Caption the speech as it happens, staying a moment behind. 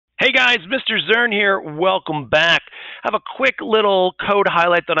guys, Mr. Zern here. Welcome back. I have a quick little code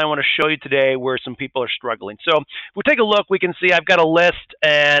highlight that I want to show you today where some people are struggling. So if we take a look, we can see I've got a list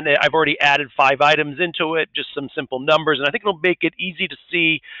and I've already added 5 items into it, just some simple numbers. And I think it'll make it easy to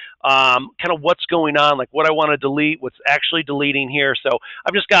see kind of what's going on, like what I want to delete, what's actually deleting here. So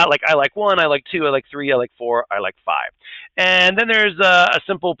I've just got like I like 1, I like 2, I like 3, I like 4, I like 5. And then there's a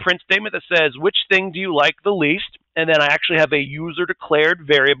simple print statement that says, which thing do you like the least? And then I actually have a user declared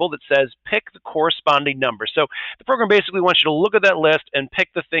variable that says pick the corresponding number. So the program basically wants you to look at that list and pick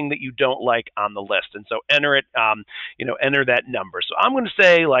the thing that you don't like on the list. And so enter it, enter that number. So I'm going to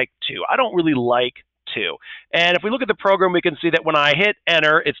say like 2. I don't really like 2. And if we look at the program, we can see that when I hit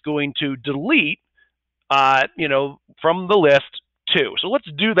enter, it's going to delete, from the list 2. So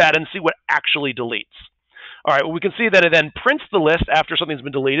let's do that and see what actually deletes. All right, well, we can see that it then prints the list after something's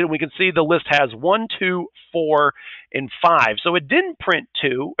been deleted. We can see the list has 1, 2, 4, and 5. So it didn't print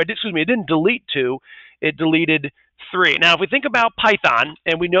 2, it didn't delete 2, it deleted 3. Now, if we think about Python,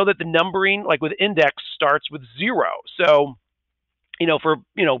 and we know that the numbering, like with index, starts with 0. So,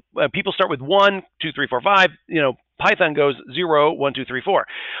 people start with 1, 2, 3, 4, 5, Python goes 0, 1, 2, 3, 4.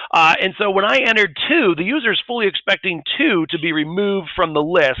 And so when I entered 2, the user is fully expecting 2 to be removed from the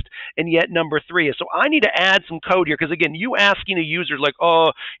list, and yet number 3 is. So I need to add some code here, because again, you asking a user like,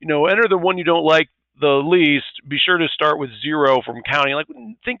 enter the one you don't like the least, be sure to start with 0 from counting. Like,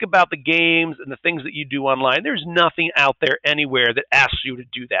 think about the games and the things that you do online. There's nothing out there anywhere that asks you to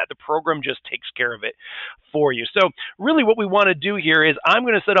do that. The program just takes care of it for you. So really what we want to do here is I'm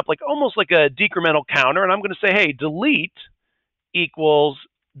going to set up almost like a decremental counter, and I'm going to say, hey, delete equals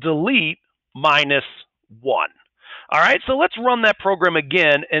delete minus 1. All right, so let's run that program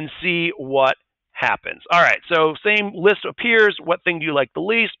again and see what happens. All right, so same list appears. What thing do you like the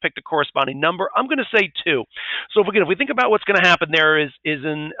least? Pick the corresponding number. I'm going to say 2. So if we think about what's going to happen there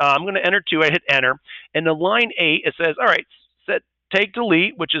I'm going to enter 2. I hit enter, and in line 8 it says, all right, take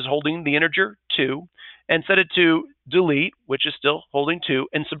delete, which is holding the integer 2, and set it to delete, which is still holding 2,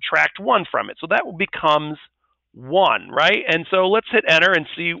 and subtract 1 from it. So that becomes 1, right? And so let's hit enter and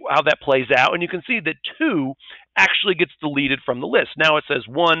see how that plays out. And you can see that 2 actually gets deleted from the list. Now it says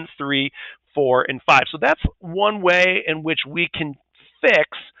 1, 3, 4, and 5. So that's one way in which we can fix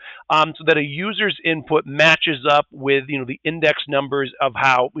so that a user's input matches up with the index numbers of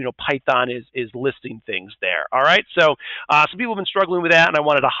how Python is listing things there. All right, so some people have been struggling with that, and I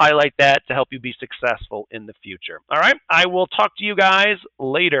wanted to highlight that to help you be successful in the future. All right, I will talk to you guys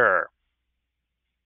later.